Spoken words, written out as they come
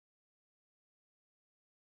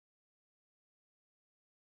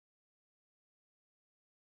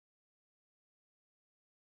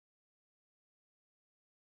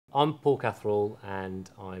I'm Paul Catherall and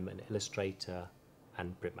I'm an illustrator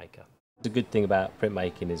and printmaker. The good thing about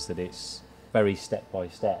printmaking is that it's very step by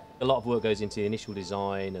step. A lot of work goes into the initial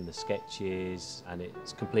design and the sketches, and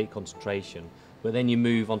it's complete concentration. But then you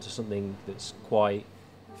move on to something that's quite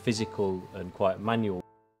physical and quite manual.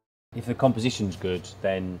 If the composition's good,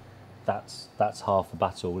 then that's half the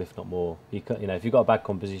battle, if not more. You know, if you've got a bad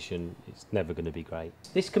composition, it's never going to be great.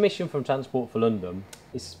 This commission from Transport for London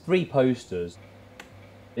is 3 posters.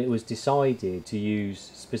 It was decided to use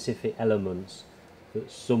specific elements that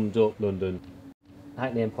summed up London.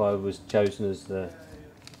 Hackney Empire was chosen as the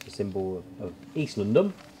symbol of East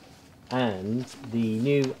London, and the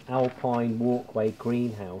new Alpine Walkway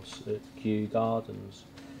greenhouse at Kew Gardens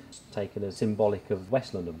was taken as symbolic of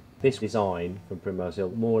West London. This design from Primrose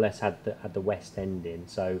Hill more or less had the West End in,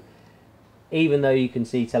 so even though you can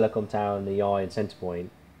see Telecom Tower and the Eye and Centrepoint,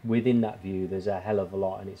 within that view there's a hell of a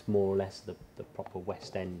lot, and it's more or less the proper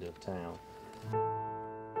West End of town.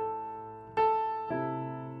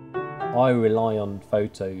 I rely on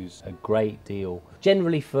photos a great deal.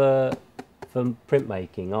 Generally for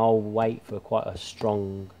printmaking, I'll wait for quite a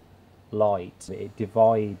strong light. It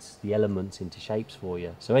divides the elements into shapes for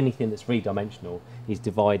you. So anything that's 3-dimensional is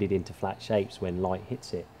divided into flat shapes when light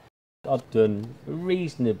hits it. I've done a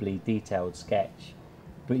reasonably detailed sketch,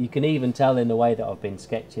 but you can even tell in the way that I've been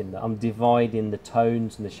sketching that I'm dividing the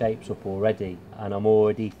tones and the shapes up already, and I'm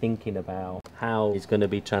already thinking about how it's going to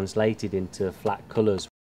be translated into flat colours.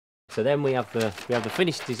 So then we have the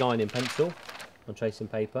finished design in pencil on tracing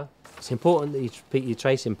paper. It's important that your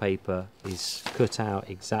tracing paper is cut out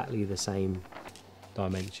exactly the same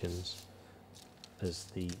dimensions as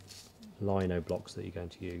the lino blocks that you're going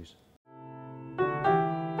to use.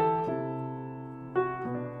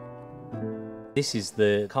 This is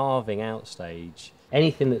the carving out stage.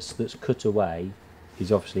 Anything that's cut away is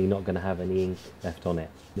obviously not going to have any ink left on it.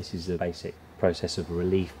 This is the basic process of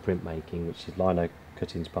relief printmaking, which is lino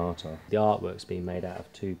cutting's part of. The artwork's been made out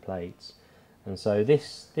of 2 plates, and so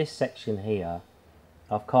this section here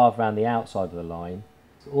I've carved around the outside of the line.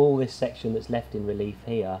 So all this section that's left in relief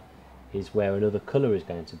here is where another colour is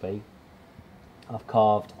going to be. I've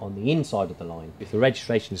carved on the inside of the line. If the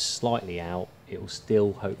registration is slightly out, it will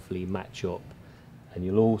still hopefully match up, and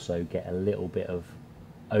you'll also get a little bit of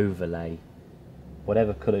overlay.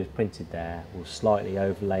 Whatever colour is printed there will slightly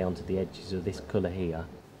overlay onto the edges of this colour here.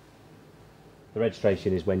 The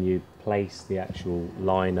registration is when you place the actual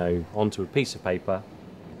lino onto a piece of paper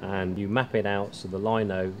and you map it out so the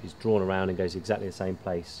lino is drawn around and goes exactly the same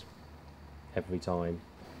place every time.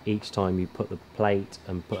 Each time you put the plate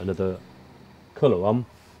and put another colour on,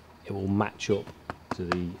 it will match up to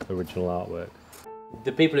the original artwork.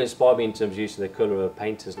 The people who inspire me in terms of use of their colour are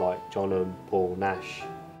painters like John and Paul Nash.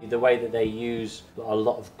 The way that they use a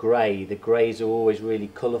lot of grey, the greys are always really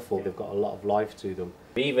colourful, they've got a lot of life to them.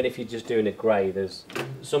 Even if you're just doing a grey, there's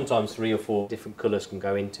sometimes 3 or 4 different colours can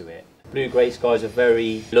go into it. Blue-grey skies are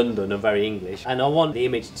very London and very English, and I want the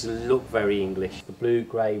image to look very English. The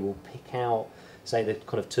blue-grey will pick out, say, the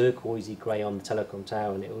kind of turquoisey grey on the Telecom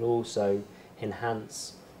Tower, and it will also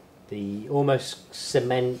enhance the almost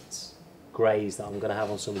cement greys that I'm going to have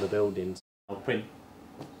on some of the buildings. I'll print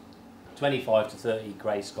 25 to 30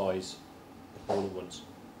 grey skies all at once,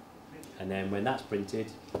 and then when that's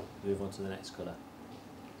printed, move on to the next colour.